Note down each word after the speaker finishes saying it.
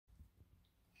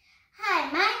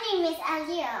name is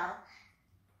Alio.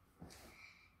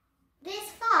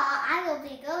 This fall, I will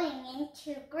be going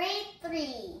into grade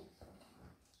 3.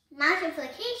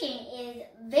 Multiplication is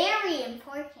very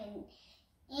important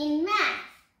in math.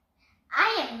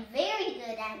 I am very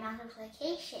good at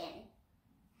multiplication.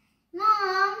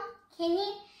 Mom, can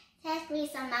you test me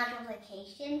some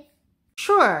multiplication?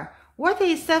 Sure. What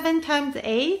is 7 times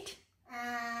 8?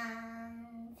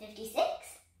 56.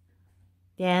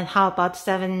 Then how about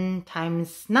 7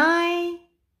 times 9?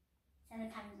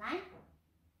 7 times 9?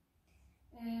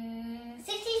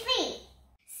 63.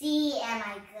 See, am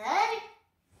I good?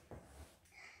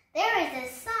 There is a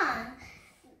song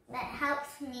that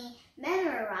helps me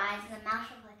memorize the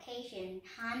multiplication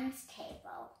times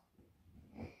table.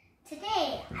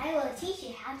 Today, I will teach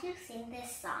you how to sing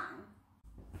this song.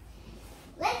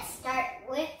 Let's start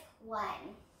with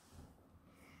 1.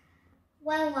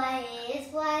 1, 1 is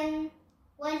 1.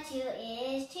 1, 2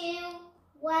 is 2.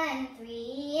 1, 3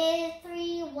 is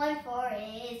 3. 1, 4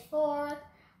 is 4.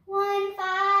 1,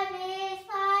 5 is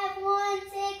 5. 1,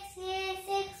 6 is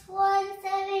 6. 1,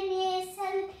 7 is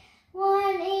 7.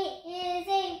 1, 8 is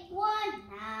 8. 1,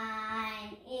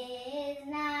 9 is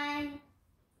 9.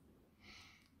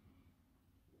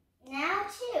 Now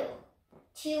 2.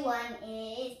 2, 1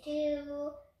 is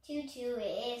 2. 2, 2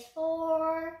 is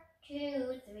 4.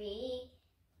 2, 3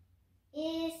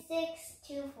 is 6.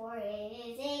 2, 4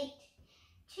 is 8.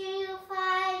 2,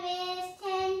 5 is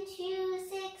 10. 2,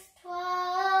 6,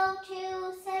 12.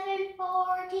 2, 7,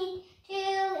 14. 2,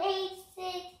 8,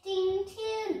 16.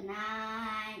 2,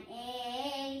 9,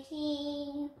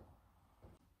 18.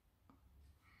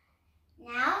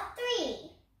 Now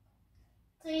 3.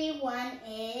 3, 1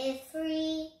 is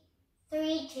 3.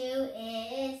 3, 2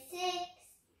 is 6.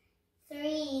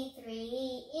 3,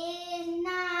 3 is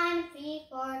 9. 3,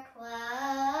 4,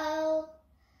 12.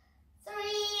 3,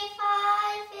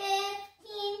 5,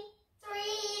 15. 3,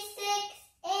 6,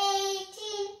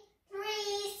 18.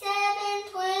 3,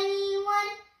 7, 21.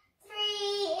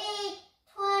 3, 8,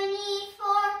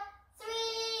 24.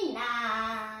 3,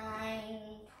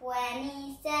 9,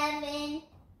 27.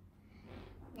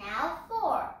 Now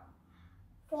 4.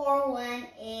 4, 1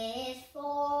 is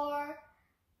 4.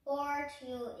 4,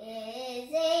 2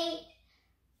 is 8.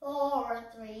 4,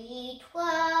 3,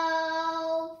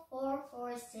 12. 4,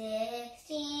 4,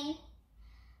 16.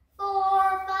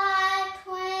 4, 5,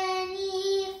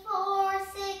 20. 4,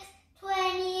 6,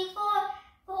 24.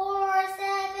 4,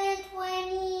 7,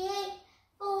 28.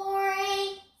 4,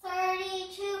 8,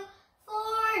 32.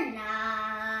 4,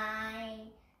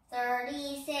 9,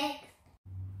 36.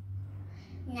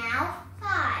 Now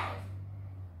 5.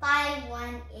 5,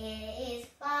 1 is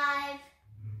 5.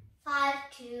 5,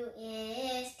 2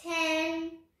 is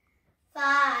 10.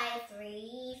 5,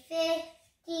 3,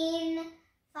 15.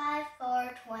 5,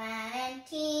 4,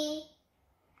 20.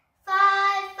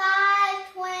 5,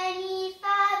 5,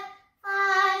 25.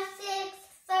 5, 6,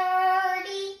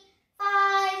 30.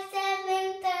 5,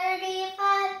 7,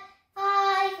 35.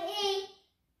 5, 8,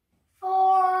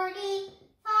 40.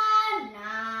 5,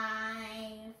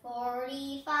 9,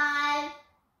 45.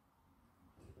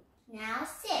 Now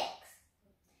 6.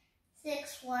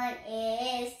 6, 1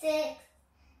 is 6.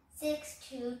 6,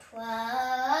 2,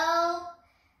 12.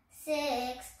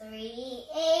 6, 3,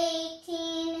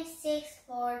 18. 6,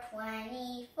 4,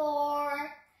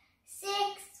 24.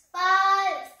 6,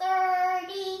 5,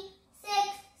 30. 6,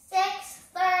 6,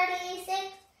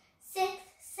 36. 6,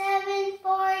 7,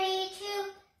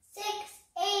 42. 6,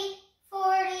 8,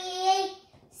 48.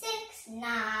 6,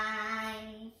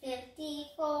 9,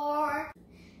 54.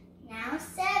 Now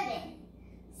 7.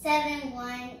 7,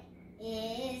 1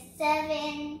 is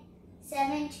 7.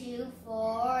 7, 2,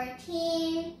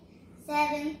 14.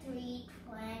 7, 3,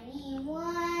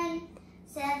 21.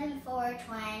 7, 4,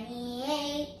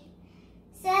 28.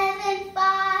 7,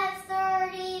 5,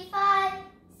 35.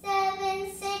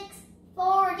 7, 6,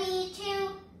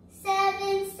 42.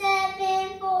 7,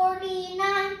 7,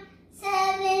 49.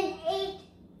 7, 8,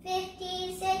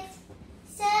 56.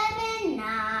 7,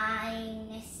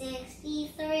 9,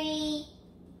 63.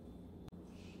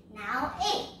 Now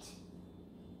 8.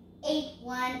 8,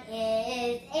 1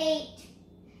 is 8.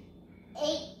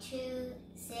 8, 2,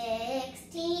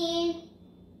 16.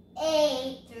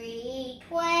 8, 3,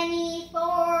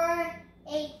 24.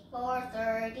 8, 4,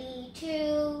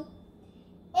 32.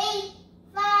 8,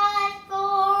 5,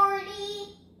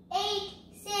 40. 8,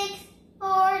 6,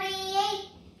 48.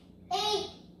 8,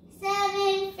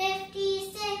 7,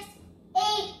 56.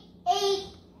 8, 8,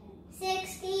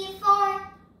 64.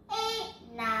 8,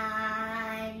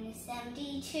 9,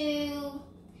 72.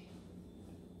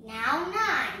 Now 9.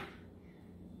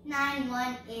 9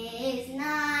 1 is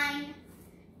 9.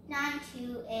 9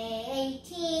 2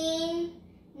 18.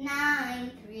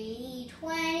 9 3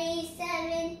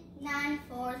 27. 9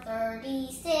 4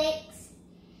 36.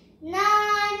 9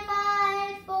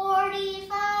 5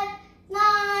 45.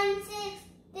 9 6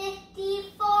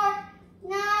 54.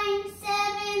 9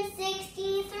 7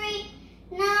 63.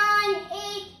 9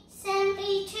 8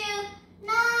 72.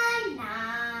 9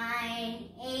 9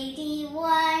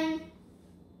 81.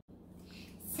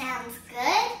 Sounds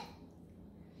good?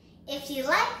 If you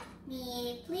like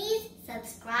me, please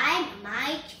subscribe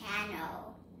my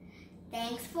channel.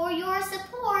 Thanks for your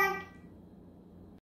support.